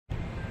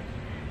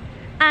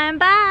I'm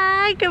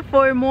back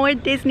for more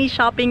Disney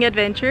shopping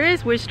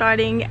adventures. We're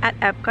starting at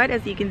Epcot,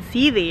 as you can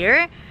see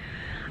there.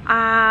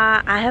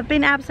 I have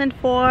been absent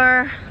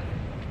for,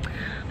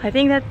 I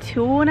think that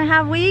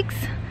 2.5 weeks.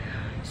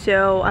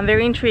 So I'm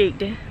very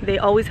intrigued. They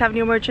always have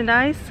new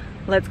merchandise.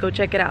 Let's go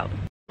check it out.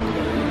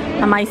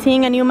 Am I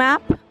seeing a new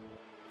map?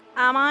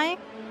 Am I?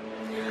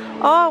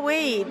 Oh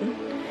wait.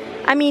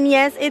 I mean,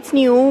 yes, it's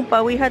new,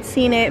 but we had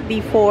seen it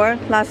before.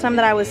 Last time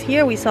that I was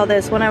here, we saw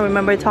this one. I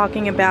remember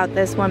talking about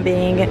this one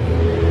being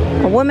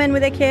a woman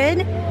with a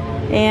kid.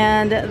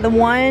 And the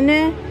one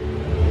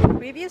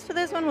previous to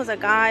this one was a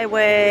guy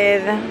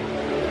with,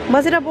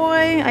 was it a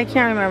boy? I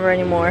can't remember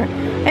anymore.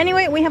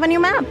 Anyway, we have a new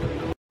map.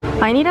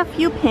 I need a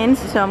few pins,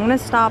 so I'm gonna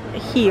stop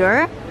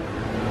here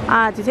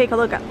to take a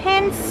look at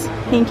pins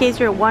in case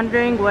you're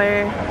wondering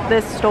where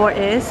this store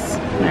is.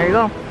 There you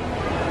go.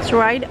 It's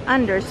right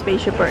under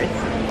Spaceship Earth.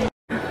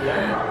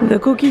 The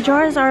cookie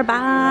jars are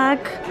back,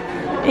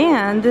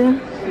 and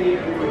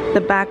the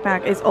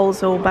backpack is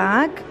also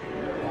back.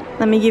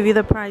 Let me give you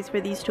the price for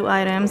these two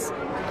items.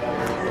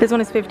 This one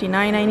is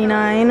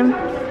 $59.99,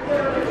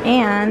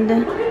 and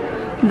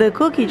the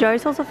cookie jar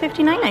is also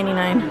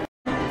 $59.99.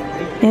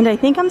 And I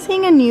think I'm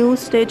seeing a new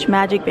Stitch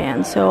magic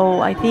band,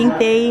 so I think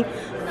they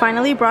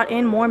finally brought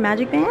in more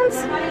magic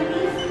bands.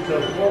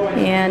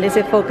 And is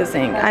it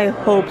focusing? I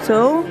hope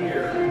so.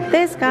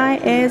 This guy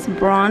is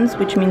bronze,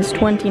 which means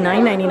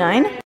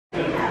 $29.99.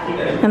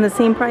 And the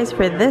same price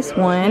for this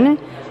one.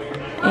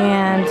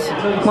 And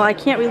well, I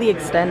can't really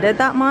extend it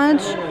that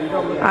much.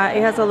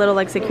 It has a little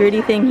like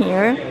security thing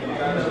here,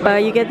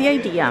 but you get the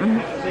idea.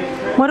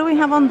 What do we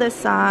have on this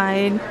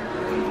side?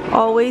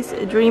 Always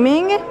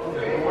Dreaming.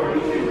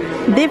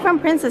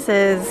 Different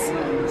princesses.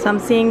 So I'm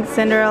seeing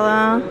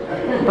Cinderella,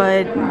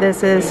 but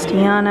this is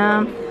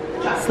Tiana,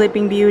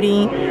 Sleeping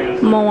Beauty,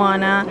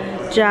 Moana,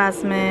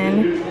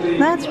 Jasmine.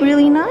 That's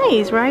really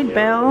nice, right,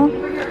 Belle?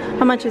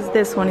 How much is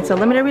this one? It's a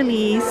limited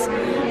release,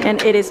 and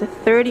it is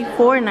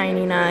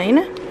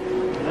 $34.99.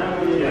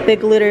 The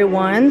glitter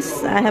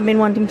ones, I have been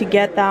wanting to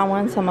get that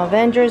one. Some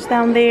Avengers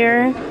down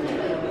there.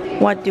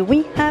 What do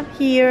we have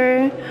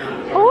here?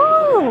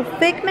 Oh,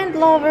 Figment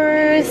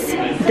lovers.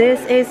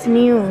 This is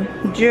new.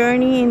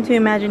 Journey into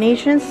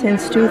Imagination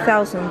since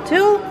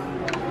 2002.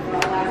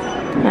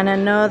 And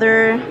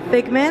another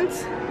Figment.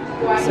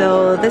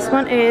 So this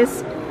one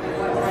is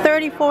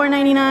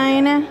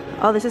 $34.99.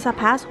 Oh, this is a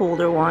pass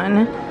holder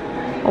one.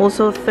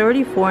 Also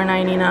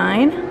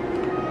 $34.99.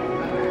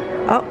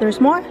 Oh, there's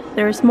more.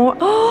 There's more.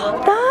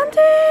 Oh,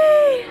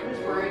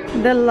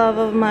 Dante! The love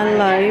of my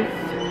life.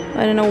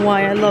 I don't know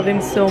why I love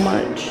him so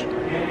much.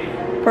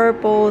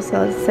 Purple,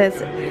 so it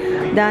says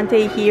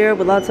Dante here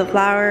with lots of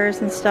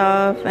flowers and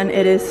stuff, and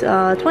it is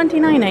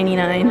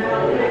 $29.99.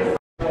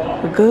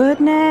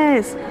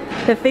 Goodness,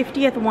 the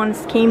 50th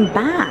ones came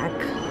back.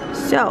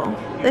 So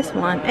this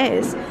one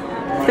is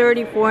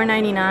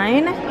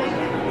 $34.99.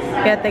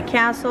 Get the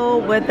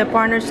castle with the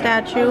partner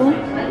statue,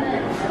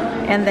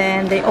 and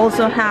then they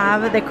also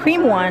have the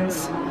cream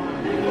ones.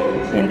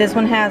 And this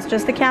one has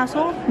just the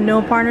castle,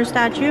 no partner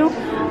statue,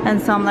 and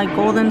some like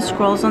golden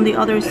scrolls on the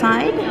other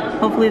side.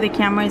 Hopefully the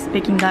camera is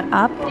picking that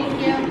up.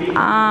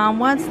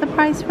 What's the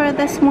price for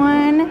this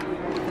one?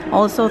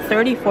 Also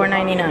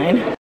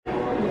 $34.99.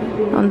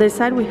 On this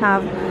side we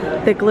have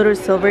the glitter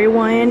silvery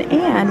one.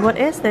 And what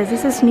is this?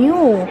 This is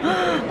new.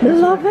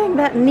 Loving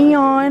that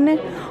neon.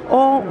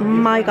 Oh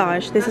my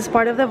gosh, this is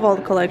part of the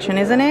Vault collection,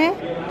 isn't it?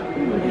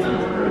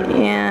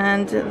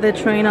 And the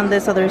train on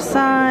this other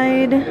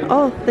side.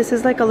 Oh, this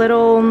is like a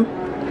little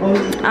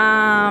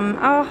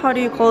oh, how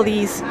do you call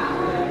these?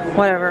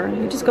 Whatever,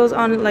 it just goes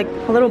on like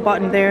a little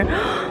button there.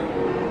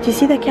 Do you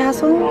see the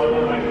castle?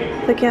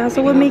 The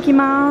castle with Mickey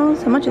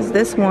Mouse. How much is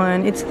this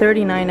one? It's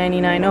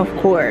 $39.99. Of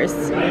course,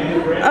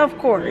 of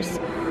course.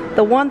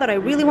 The one that I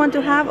really want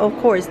to have, of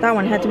course, that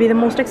one had to be the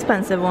most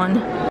expensive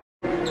one.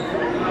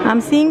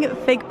 I'm seeing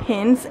fake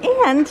pins,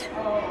 and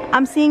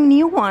I'm seeing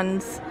new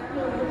ones.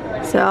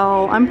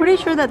 So I'm pretty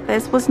sure that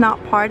this was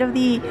not part of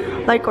the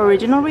like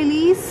original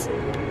release.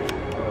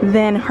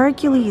 Then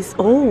Hercules.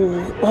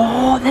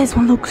 Oh, this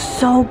one looks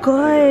so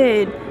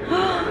good.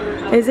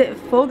 Is it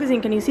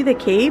focusing? Can you see the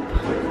cape?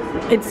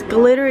 It's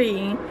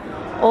glittery.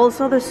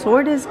 Also the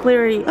sword is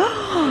glittery.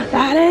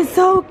 That is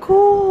so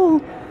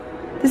cool.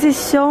 This is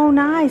so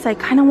nice. I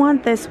kind of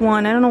want this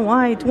one. I don't know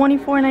why.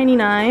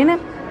 $24.99.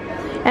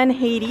 And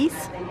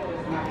Hades.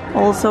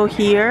 Also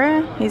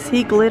here. Is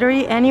he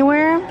glittery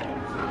anywhere?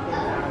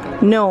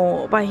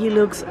 No, but he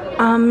looks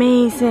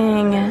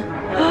amazing.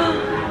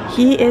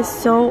 He is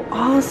so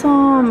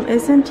awesome,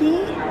 isn't he?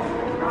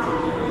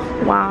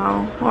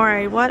 Wow.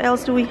 Alright, what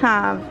else do we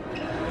have?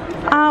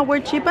 Were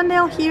Chip and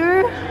Dale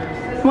here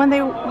when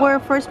they were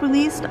first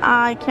released?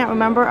 I can't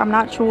remember, I'm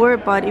not sure,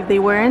 but if they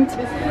weren't,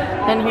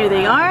 then here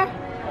they are.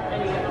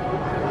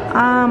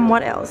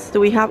 What else? Do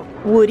we have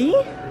Woody?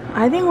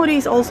 I think Woody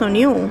is also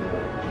new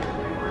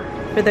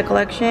for the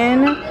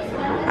collection.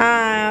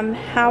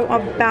 How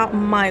about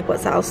Mike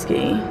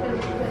Wazowski?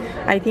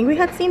 I think we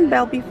had seen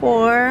Belle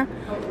before.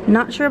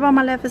 Not sure about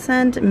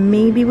Maleficent.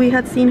 Maybe we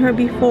had seen her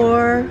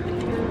before.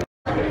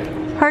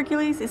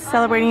 Hercules is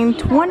celebrating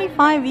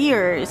 25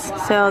 years.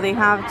 So they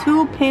have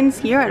 2 pins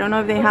here. I don't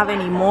know if they have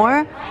any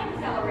more,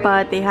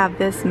 but they have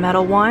this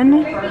metal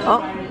one.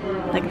 Oh,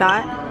 like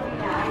that.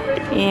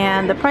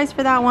 And the price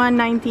for that one,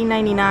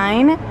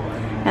 $19.99.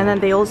 And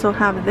then they also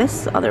have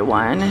this other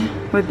one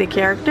with the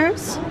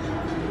characters.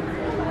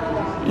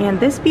 And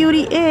this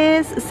beauty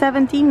is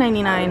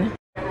 $17.99.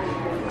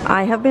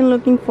 I have been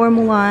looking for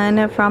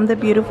Mulan from the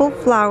Beautiful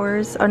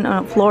Flowers,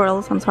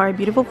 Florals, I'm sorry,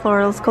 Beautiful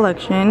Florals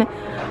collection,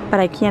 but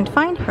I can't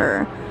find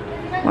her.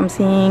 I'm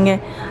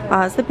seeing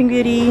Sleeping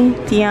Beauty,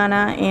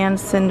 Tiana, and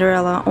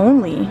Cinderella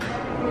only.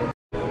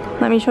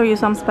 Let me show you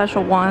some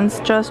special ones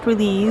just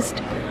released.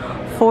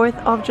 4th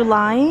of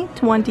July,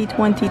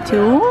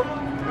 2022.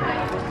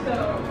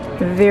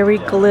 Very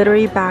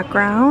glittery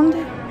background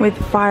with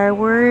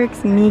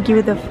fireworks, Mickey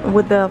with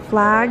the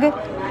flag.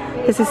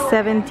 This is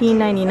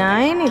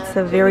 $17.99. It's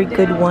a very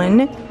good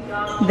one.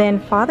 Then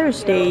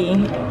Father's Day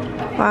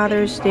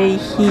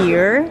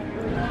here.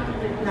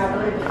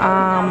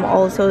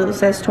 Also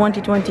says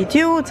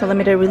 2022. It's a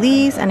limited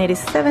release and it is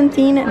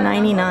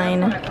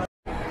 $17.99.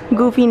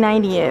 Goofy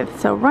 90th.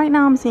 So right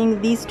now I'm seeing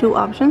these 2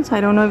 options.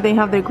 I don't know if they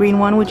have the green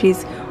one, which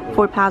is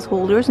for pass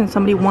holders, and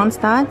somebody wants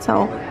that.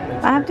 So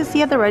I have to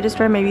see at the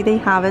register. Maybe they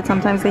have it.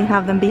 Sometimes they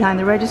have them behind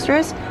the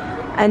registers.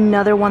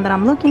 Another one that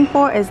I'm looking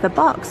for is the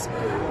box,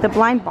 the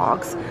blind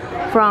box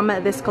from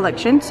this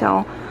collection.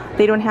 So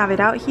they don't have it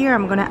out here.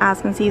 I'm gonna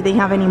ask and see if they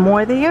have any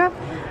more there.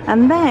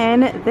 And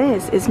then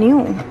this is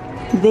new.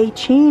 They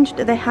changed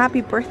the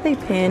happy birthday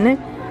pin.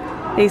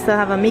 They still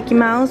have a Mickey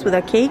Mouse with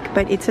a cake,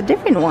 but it's a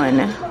different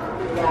one.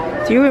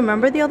 Do you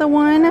remember the other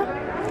one?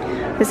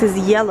 This is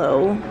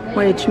yellow,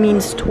 which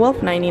means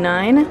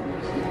 $12.99.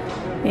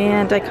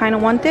 And I kind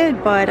of want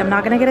it, but I'm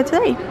not gonna get it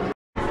today.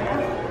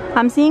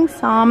 I'm seeing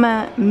some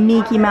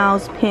Mickey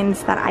Mouse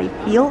pins that I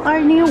feel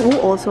are new. Ooh,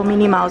 also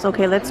Minnie Mouse.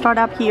 Okay, let's start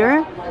up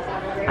here.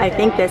 I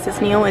think this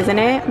is new, isn't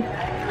it?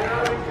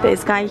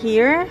 This guy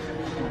here,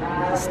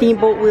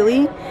 Steamboat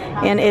Willie,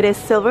 and it is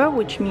silver,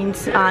 which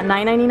means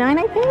 $9.99,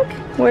 I think.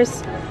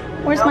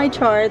 Where's my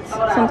chart?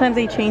 Sometimes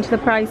they change the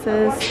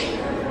prices.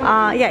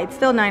 Yeah, it's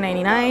still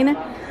 $9.99.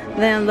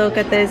 Then look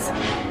at this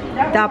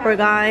dapper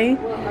guy.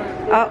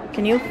 Oh,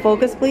 can you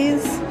focus,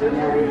 please?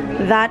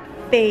 That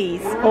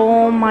face,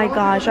 oh my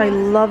gosh, I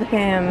love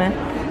him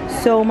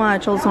so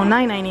much. Also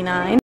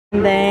 $9.99.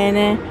 And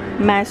then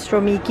Maestro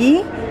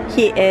Mickey,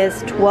 he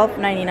is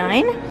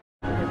 $12.99.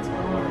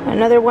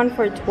 Another one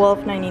for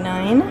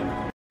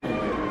 $12.99.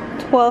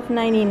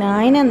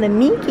 $12.99, and the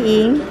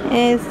Mickey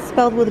is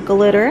spelled with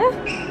glitter.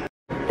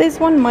 This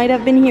one might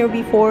have been here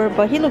before,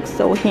 but he looks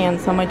so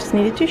handsome. I just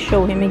needed to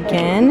show him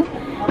again.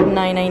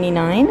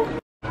 $9.99.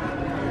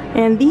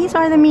 And these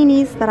are the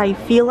minis that I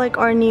feel like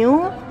are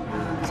new.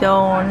 So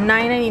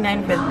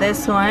 $9.99 for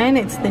this one.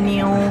 It's the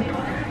new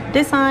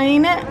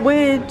design,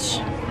 which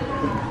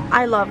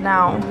I love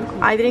now.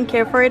 I didn't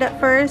care for it at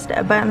first,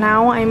 but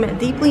now I'm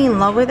deeply in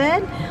love with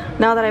it.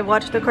 Now that I've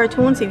watched the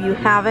cartoons, if you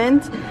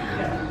haven't,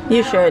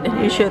 you should.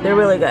 They're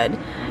really good.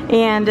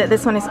 And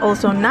this one is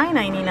also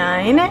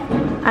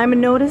 $9.99. I'm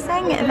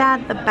noticing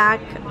that the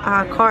back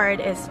card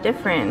is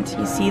different.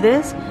 You see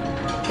this?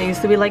 They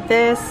used to be like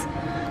this.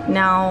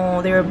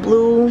 Now they're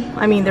blue.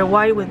 I mean, they're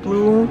white with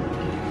blue.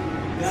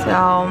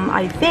 So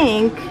I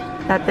think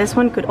that this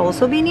one could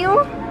also be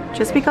new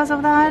just because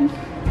of that.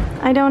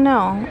 I don't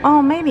know.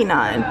 Oh, maybe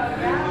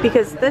not,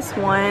 because this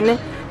one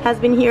has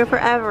been here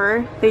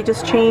forever. They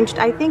just changed.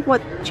 I think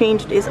what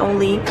changed is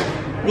only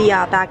the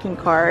backing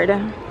card.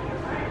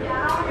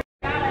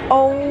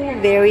 Oh,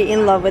 very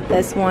in love with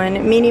this one.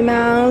 Minnie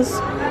Mouse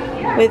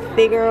with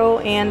Figaro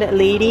and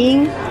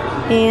Lady.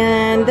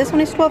 And this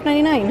one is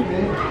 $12.99.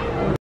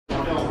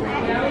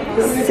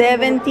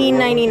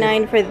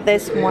 $17.99 for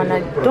this one.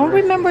 I don't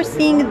remember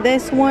seeing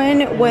this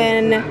one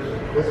when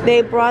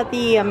they brought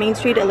the Main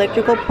Street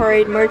Electrical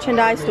Parade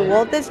merchandise to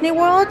Walt Disney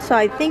World. So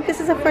I think this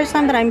is the first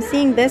time that I'm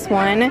seeing this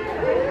one.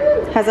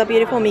 Has a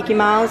beautiful Mickey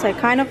Mouse. I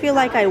kind of feel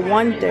like I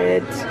want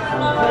it.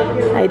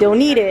 I don't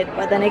need it,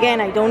 but then again,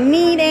 I don't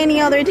need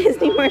any other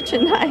Disney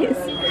merchandise.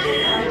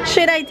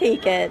 Should I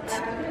take it?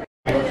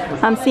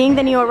 I'm seeing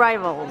the new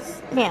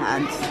arrivals,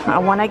 and I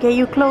want to get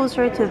you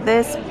closer to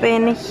this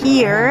pin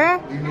here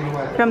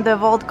from the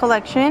Vault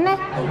collection.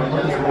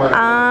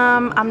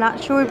 I'm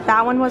not sure if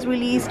that one was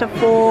released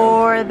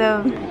for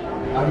the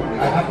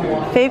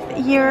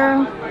 5th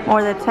year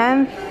or the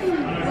 10th.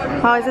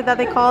 How is it that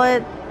they call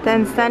it?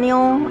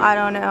 Centennial? I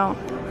don't know.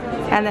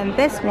 And then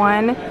this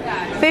one,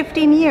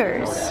 15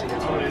 years.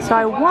 So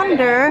I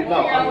wonder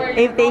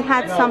if they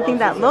had something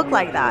that looked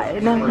like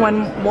that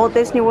when Walt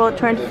Disney World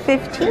turned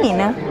 15.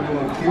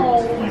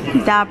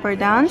 Dapper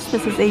Dance.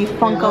 This is a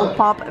Funko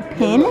Pop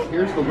pin.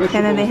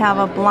 And then they have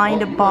a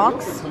blind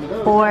box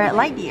for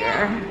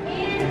Lightyear.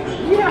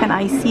 Can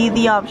I see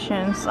the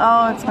options?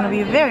 Oh, it's going to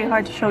be very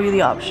hard to show you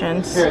the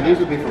options.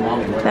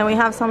 Then we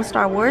have some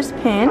Star Wars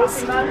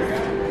pins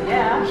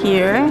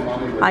here.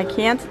 I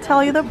can't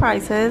tell you the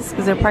prices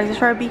because the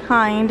prices are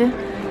behind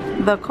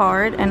the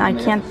card and I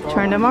can't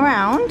turn them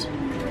around.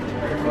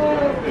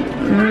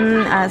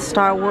 at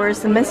Star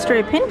Wars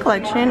Mystery Pin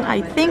Collection.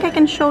 I think I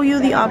can show you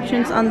the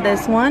options on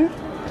this one.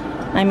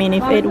 I mean,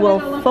 if it will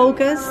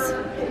focus.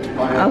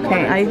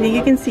 Okay, I think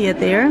you can see it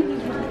there.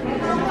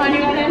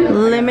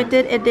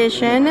 Limited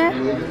edition.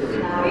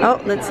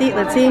 Oh, let's see.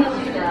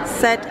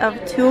 Set of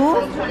 2.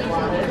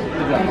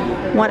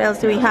 What else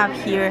do we have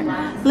here?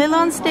 Lilo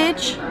and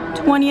Stitch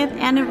 20th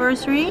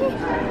anniversary.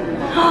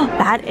 Oh,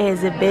 that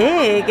is a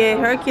big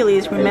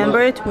Hercules.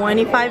 Remember,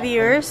 25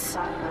 years.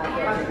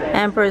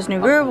 Emperor's New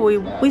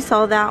Groove. We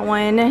saw that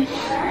one.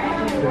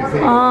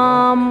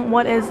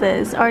 What is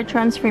this? Our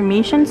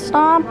Transformation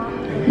Stop.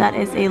 That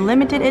is a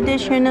limited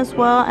edition as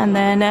well. And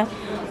then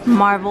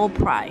Marvel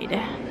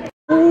Pride.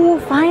 Oh,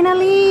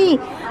 finally!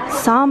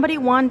 Somebody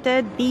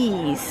wanted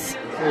these.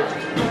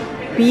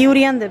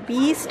 Beauty and the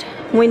Beast,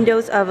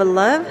 Windows of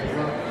Love.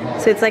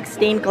 So it's like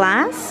stained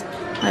glass.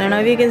 I don't know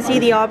if you can see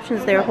the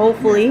options there,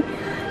 hopefully.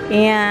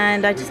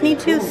 And I just need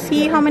to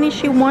see how many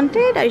she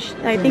wanted. I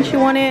think she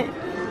wanted,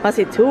 was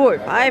it 2 or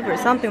 5 or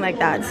something like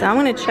that. So I'm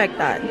gonna check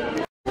that.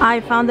 I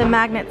found the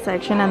magnet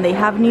section and they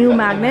have new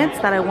magnets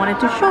that I wanted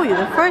to show you.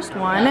 The first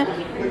one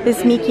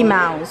is Mickey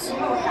Mouse.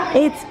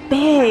 It's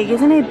big,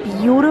 isn't it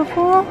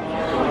beautiful?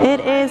 It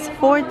is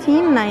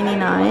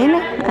 $14.99.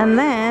 And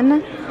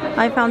then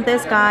I found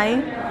this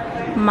guy.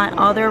 My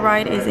other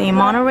ride is a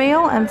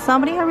monorail, and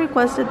somebody had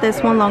requested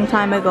this one long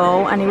time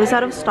ago and it was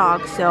out of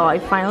stock, so I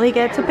finally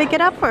get to pick it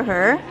up for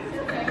her.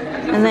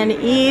 And then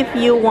if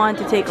you want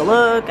to take a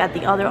look at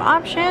the other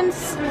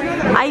options,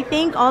 I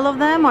think all of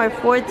them are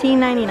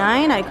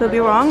 $14.99. I could be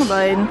wrong,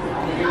 but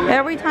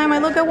every time I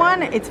look at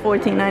one, it's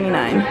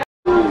 $14.99.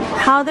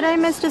 How did I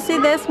miss to see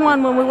this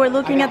one when we were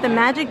looking at the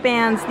Magic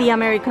Bands, the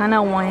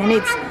Americana one?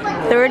 It's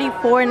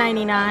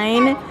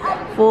 $34.99,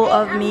 full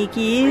of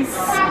Mickeys.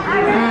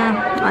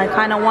 I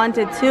kind of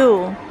wanted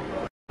to.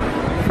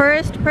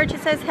 First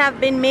purchases have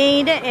been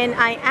made, and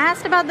I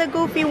asked about the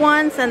Goofy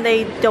ones and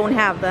they don't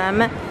have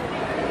them.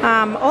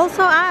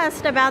 Also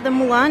asked about the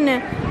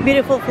Mulan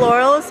Beautiful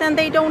Florals and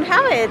they don't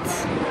have it.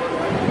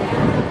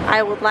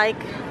 I would like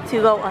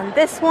to go on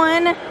this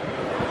one,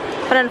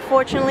 but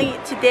unfortunately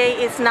today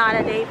is not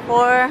a day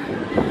for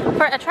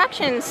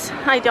attractions.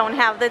 I don't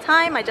have the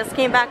time. I just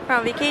came back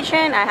from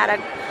vacation. I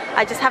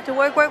just have to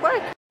work.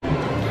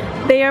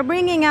 They are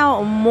bringing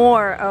out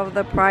more of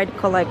the Pride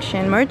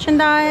collection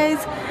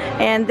merchandise,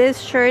 and this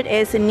shirt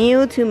is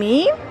new to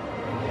me.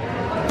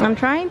 I'm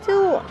trying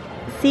to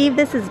see if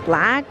this is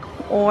black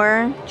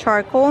or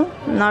charcoal.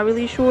 I'm not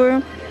really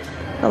sure.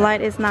 The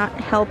light is not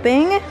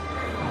helping.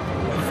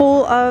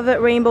 Full of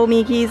rainbow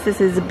Mickeys.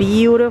 This is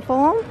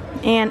beautiful,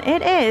 and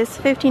it is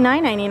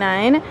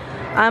 $59.99.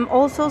 I'm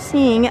also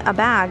seeing a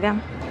bag.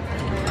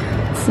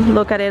 Let's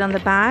look at it on the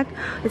back.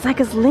 It's like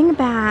a sling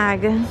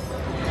bag.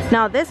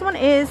 Now this one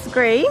is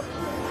gray,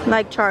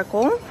 like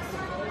charcoal,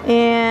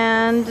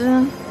 and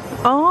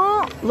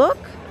oh look,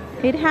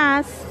 it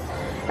has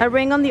a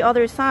ring on the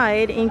other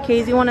side in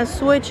case you want to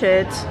switch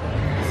it,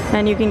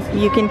 and you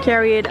can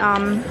carry it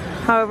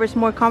however is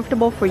more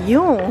comfortable for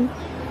you.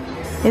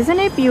 Isn't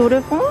it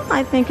beautiful?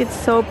 I think it's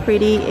so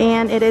pretty,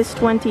 and it is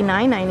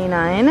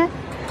 $29.99.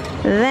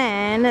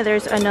 Then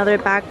there's another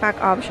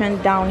backpack option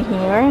down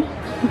here.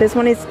 This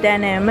one is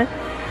denim.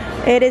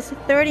 It is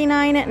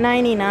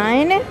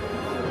 $39.99.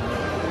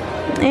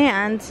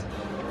 And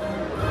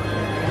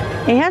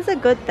it has a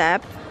good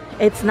depth.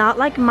 It's not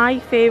like my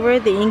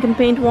favorite, the ink and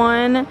paint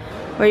one,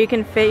 where you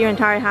can fit your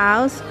entire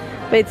house,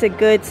 but it's a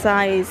good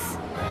size.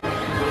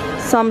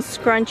 Some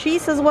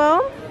scrunchies as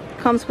well.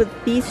 Comes with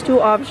these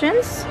two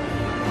options.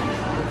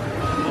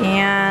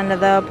 And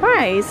the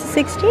price,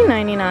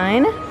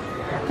 $16.99.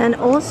 And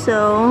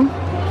also,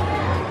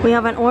 we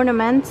have an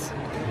ornament,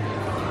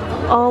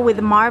 all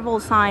with Marvel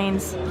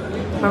signs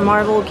for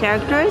Marvel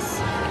characters.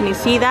 Can you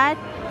see that?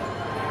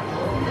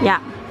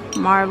 Yeah,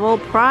 Marvel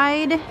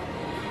Pride.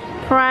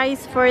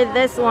 Price for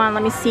this one,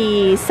 let me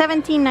see,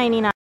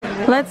 $17.99.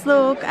 Let's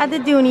look at the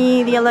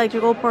Dooney, the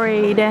Electrical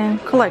Parade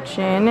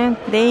collection.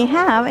 They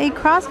have a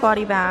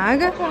crossbody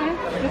bag,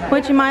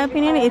 which in my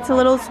opinion, it's a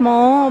little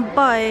small,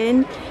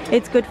 but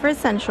it's good for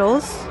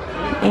essentials.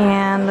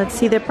 And let's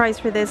see, the price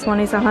for this one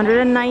is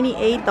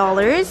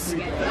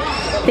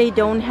 $198. They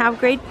don't have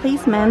great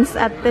placements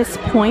at this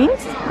point.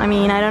 I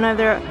mean, I don't know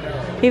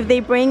if they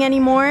bring any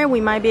more, we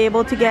might be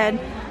able to get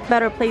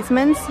better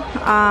placements,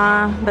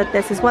 but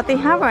this is what they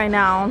have right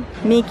now.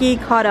 Mickey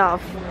cut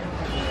off.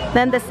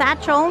 Then the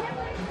satchel,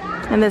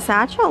 and the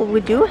satchel we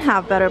do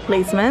have better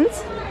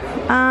placements.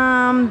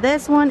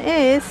 This one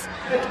is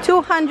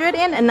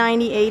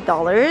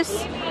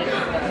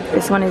 $298.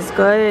 This one is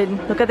good.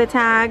 Look at the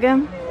tag.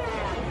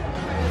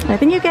 I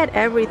think you get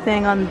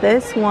everything on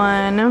this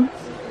one.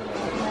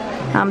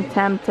 I'm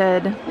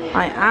tempted.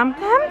 I am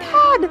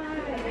tempted.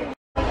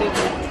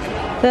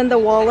 Then the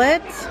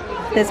wallet.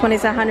 This one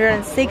is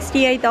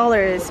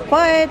 $168,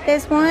 but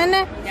this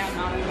one,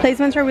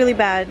 placements are really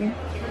bad.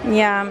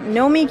 Yeah,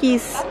 no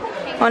Mickeys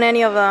on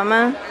any of them.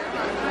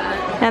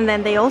 And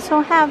then they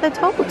also have the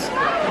tote.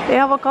 They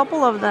have a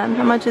couple of them.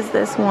 How much is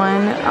this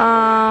one?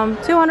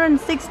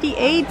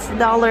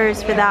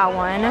 $268 for that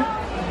one.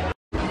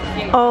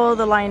 Oh,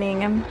 the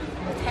lining.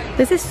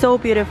 This is so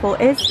beautiful.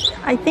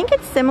 I think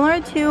it's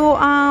similar to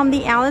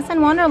the Alice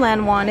in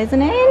Wonderland one,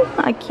 isn't it?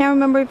 I can't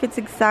remember if it's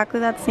exactly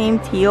that same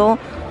teal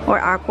or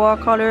aqua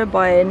color,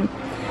 but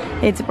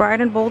it's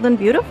bright and bold and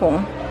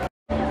beautiful.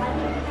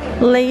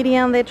 Lady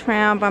and the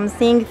Tramp. I'm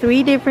seeing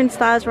 3 different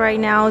styles right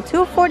now.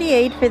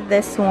 $248 for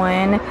this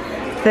one.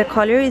 The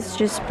color is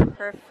just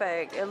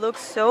perfect. It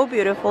looks so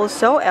beautiful,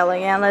 so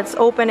elegant. Let's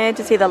open it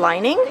to see the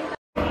lining.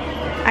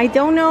 I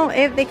don't know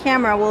if the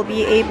camera will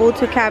be able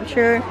to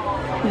capture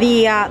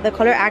the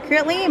color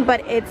accurately,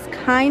 but it's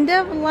kind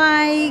of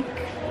like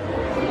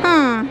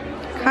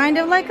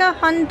a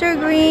hunter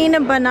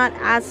green, but not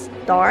as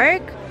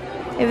dark,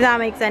 if that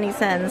makes any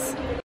sense.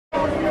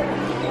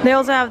 They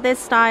also have this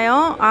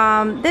style.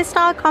 This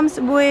style comes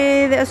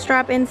with a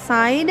strap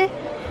inside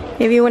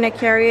if you want to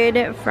carry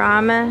it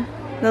from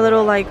the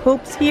little like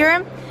hoops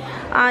here.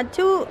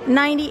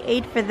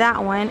 $298 for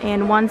that one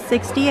and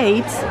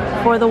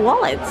 $168 for the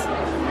wallet.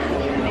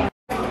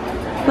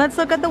 Let's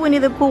look at the Winnie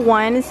the Pooh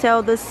one.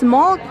 So the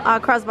small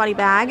crossbody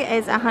bag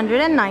is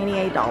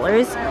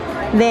 $198.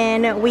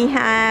 Then we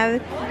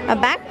have a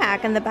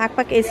backpack, and the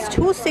backpack is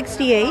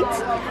 $268.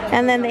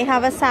 And then they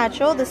have a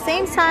satchel, the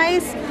same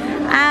size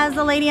as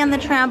the Lady and the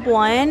Tramp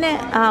one,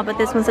 but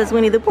this one says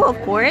Winnie the Pooh,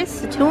 of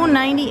course.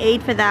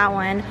 $298 for that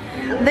one.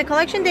 The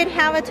collection did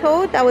have a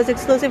tote that was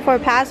exclusive for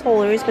pass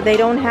holders, but they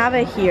don't have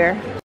it here.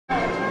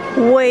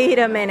 Wait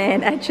a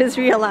minute, I just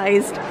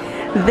realized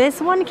this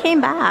one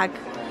came back.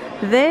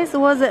 This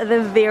was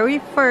the very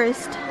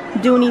first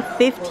Dooney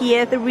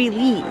 50th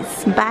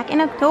release back in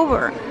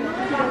October,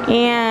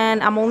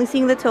 and I'm only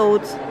seeing the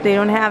totes. They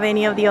don't have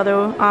any of the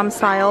other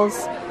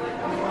styles,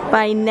 but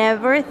I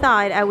never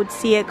thought I would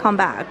see it come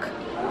back.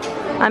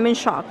 I'm in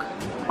shock,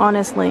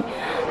 honestly.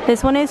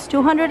 This one is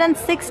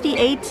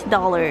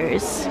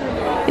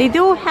 $268. They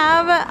do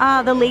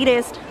have the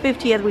latest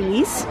 50th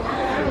release.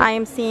 I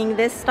am seeing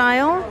this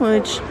style,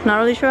 which I'm not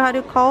really sure how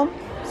to call,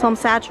 some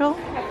satchel,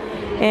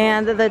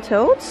 and the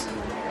totes.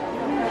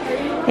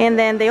 And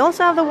then they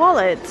also have the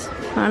wallet.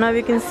 I don't know if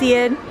you can see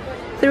it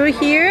through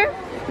here.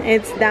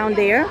 It's down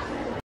there.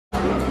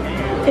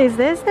 Is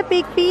this the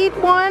Big Feet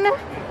one?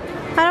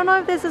 I don't know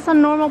if this is a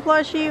normal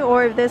plushie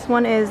or if this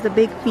one is the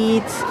Big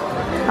Feet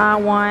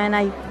one.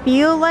 I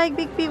feel like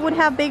Big Feet would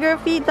have bigger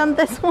feet than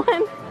this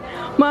one,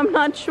 but I'm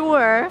not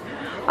sure.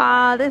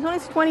 This one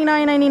is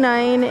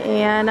 $29.99,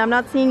 and I'm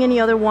not seeing any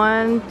other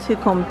one to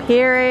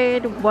compare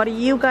it. What do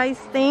you guys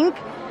think?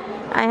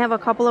 I have a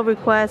couple of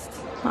requests.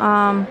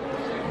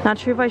 Not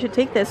sure if I should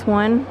take this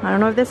one. I don't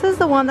know if this is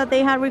the one that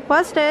they had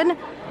requested.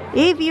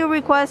 If you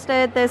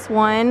requested this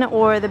one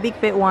or the Big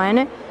Fit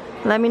one,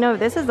 let me know if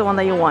this is the one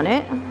that you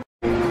wanted.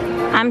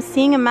 I'm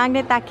seeing a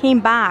magnet that came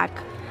back.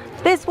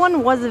 This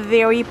one was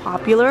very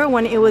popular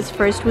when it was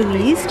first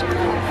released,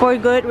 for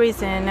good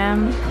reason.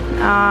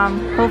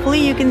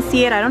 Hopefully you can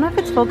see it. I don't know if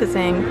it's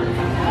focusing.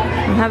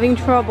 I'm having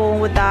trouble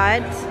with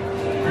that.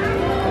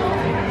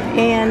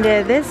 And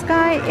this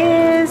guy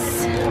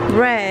is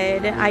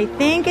red. I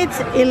think it's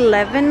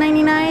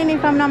 $11.99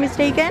 if I'm not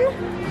mistaken.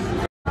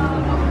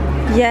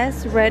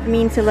 Yes, red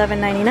means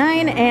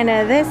 $11.99,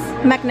 and this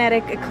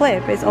magnetic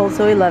clip is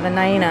also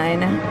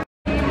 $11.99.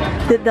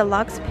 The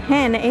deluxe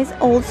pen is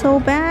also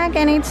back,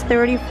 and it's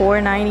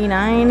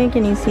 $34.99.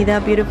 Can you see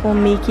that beautiful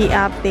Mickey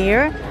up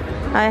there?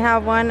 I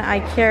have one. I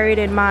carry it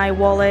in my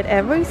wallet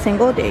every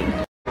single day.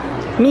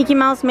 Mickey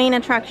Mouse main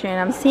attraction.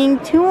 I'm seeing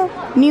 2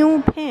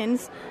 new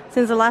pins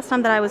since the last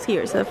time that I was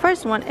here. So the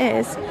first one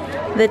is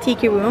the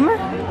Tiki Room.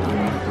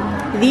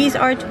 These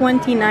are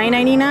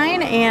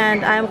 $29.99,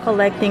 and I'm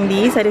collecting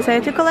these. I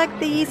decided to collect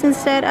these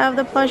instead of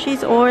the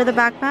plushies or the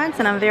backpacks,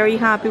 and I'm very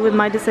happy with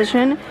my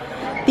decision.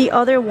 The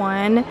other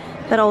one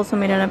that also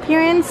made an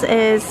appearance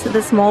is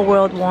the Small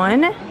World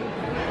one.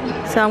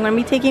 So I'm going to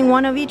be taking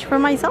one of each for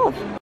myself.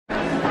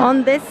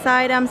 On this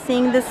side, I'm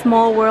seeing the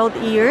Small World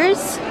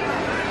ears.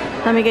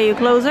 Let me get you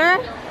closer.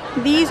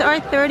 These are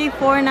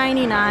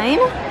 $34.99,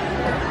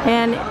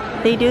 and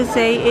they do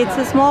say it's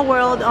a Small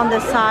World on the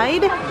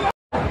side.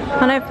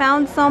 And I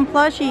found some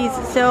plushies,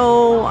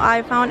 so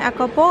I found a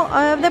couple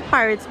of the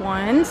Pirates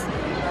ones.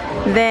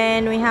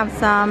 Then we have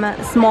some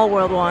Small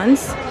World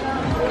ones.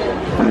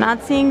 I'm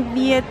not seeing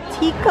the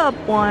teacup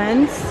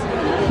ones,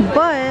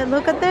 but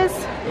look at this.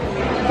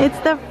 It's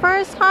the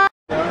first time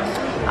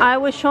I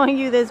was showing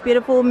you this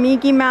beautiful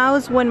Mickey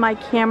Mouse when my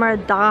camera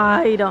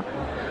died.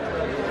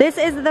 This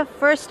is the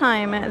first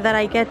time that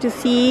I get to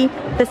see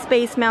the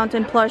Space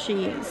Mountain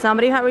plushie.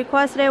 Somebody had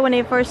requested it when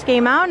it first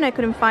came out, and I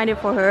couldn't find it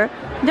for her.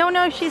 Don't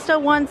know if she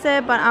still wants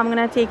it, but I'm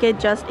gonna take it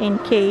just in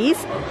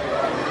case.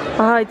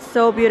 Oh, it's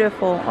so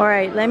beautiful. All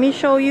right, let me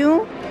show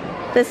you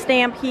the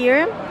stamp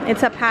here.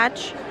 It's a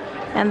patch,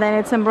 and then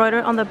it's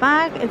embroidered on the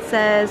back. It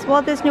says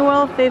Walt Disney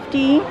World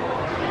 50.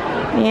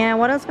 And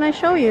what else can I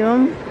show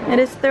you? It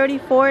is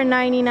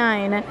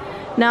 $34.99.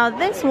 Now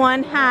this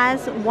one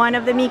has one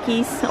of the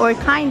Mickeys, or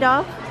kind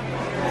of,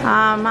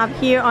 up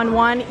here on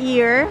one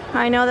ear.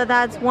 I know that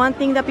that's one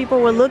thing that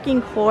people were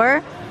looking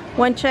for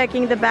when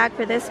checking the back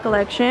for this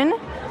collection.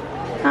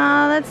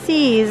 Let's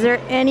see, is there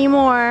any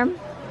more?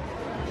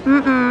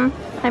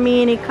 I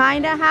mean, it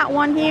kind of had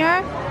one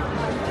here,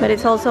 but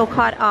it's also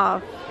cut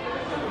off.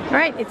 All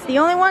right, it's the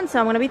only one, so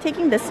I'm gonna be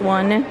taking this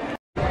one.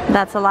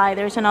 That's a lie,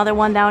 there's another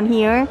one down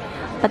here,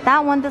 but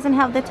that one doesn't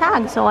have the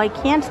tag, so I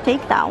can't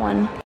take that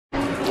one.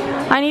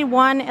 I need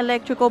one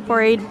electrical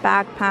parade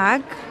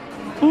backpack,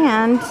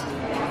 and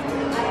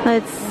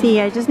let's see,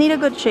 I just need a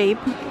good shape.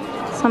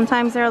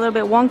 Sometimes they're a little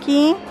bit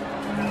wonky.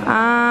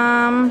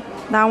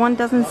 That one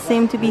doesn't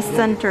seem to be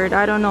centered.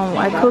 I don't know,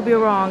 I could be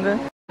wrong.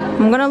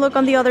 I'm gonna look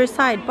on the other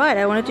side, but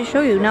I wanted to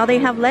show you. Now they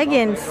have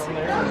leggings.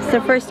 It's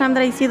the first time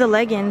that I see the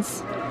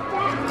leggings.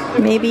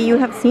 Maybe you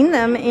have seen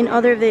them in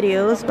other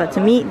videos, but to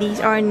me, these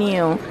are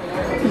new.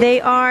 They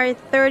are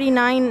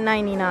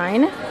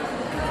 $39.99.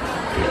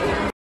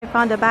 I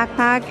found a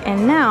backpack,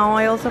 and now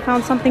I also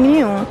found something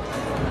new.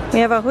 We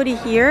have a hoodie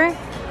here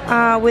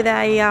with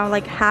a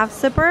like half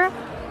zipper.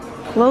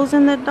 Glows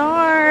in the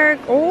dark.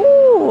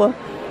 Oh,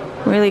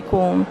 really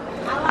cool.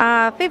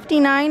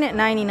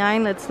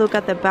 $59.99. Let's look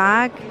at the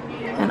back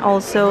and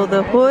also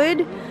the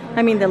hood.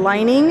 I mean the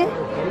lining.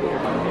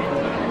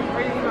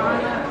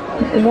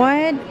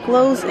 What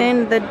glows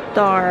in the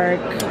dark?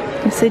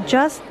 Is it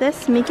just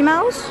this Mickey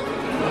Mouse?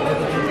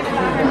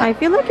 I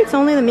feel like it's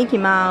only the Mickey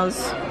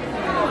Mouse.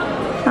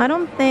 I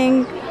don't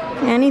think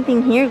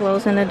anything here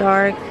glows in the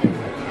dark.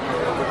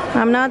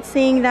 I'm not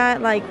seeing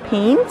that like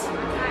paint,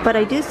 but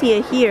I do see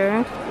it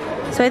here.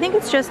 So I think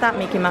it's just that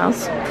Mickey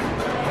Mouse.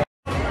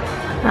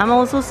 I'm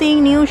also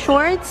seeing new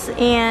shorts,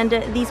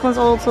 and these ones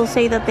also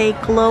say that they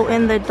glow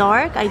in the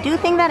dark. I do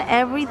think that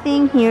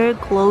everything here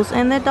glows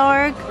in the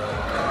dark.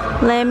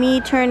 Let me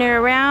turn it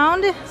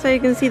around so you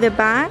can see the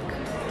back.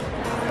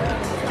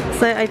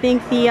 So I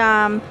think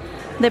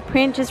the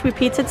print just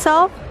repeats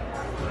itself.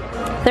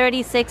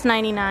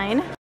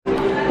 $36.99.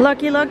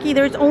 Lucky,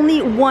 there's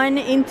only one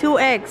in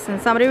 2X,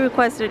 and somebody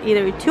requested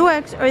either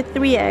 2X or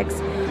 3X.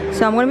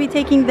 So I'm going to be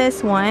taking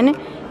this one.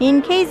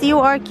 In case you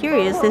are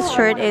curious, this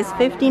shirt is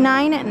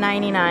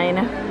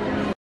 $59.99.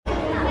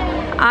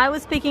 I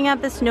was picking up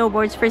the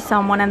snowboards for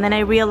someone, and then I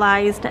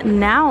realized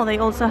now they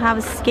also have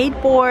a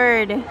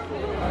skateboard.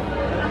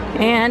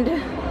 And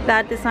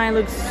that design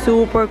looks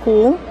super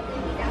cool.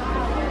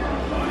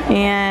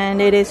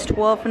 And it is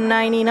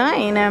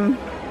 $12.99.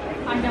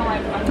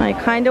 I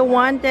kind of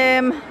want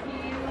them,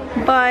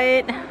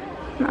 but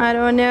I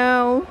don't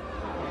know.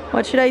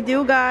 What should I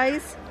do,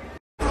 guys?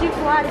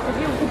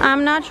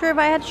 I'm not sure if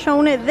I had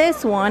shown it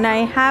this one.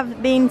 I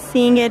have been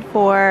seeing it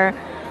for,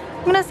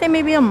 I'm gonna say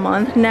maybe a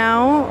month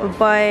now,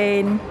 but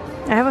I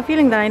have a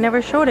feeling that I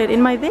never showed it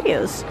in my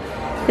videos.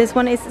 This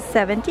one is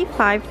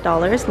 $75,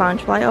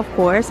 Loungefly of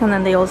course, and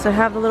then they also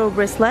have a little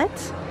wristlet.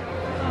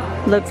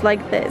 Looks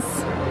like this.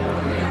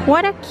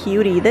 What a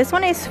cutie. This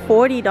one is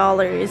 $40.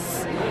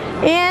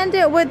 And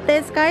with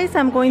this, guys,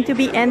 I'm going to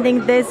be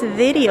ending this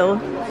video.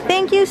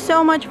 Thank you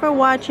so much for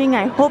watching.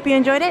 I hope you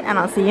enjoyed it, and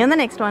I'll see you in the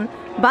next one.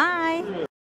 Bye!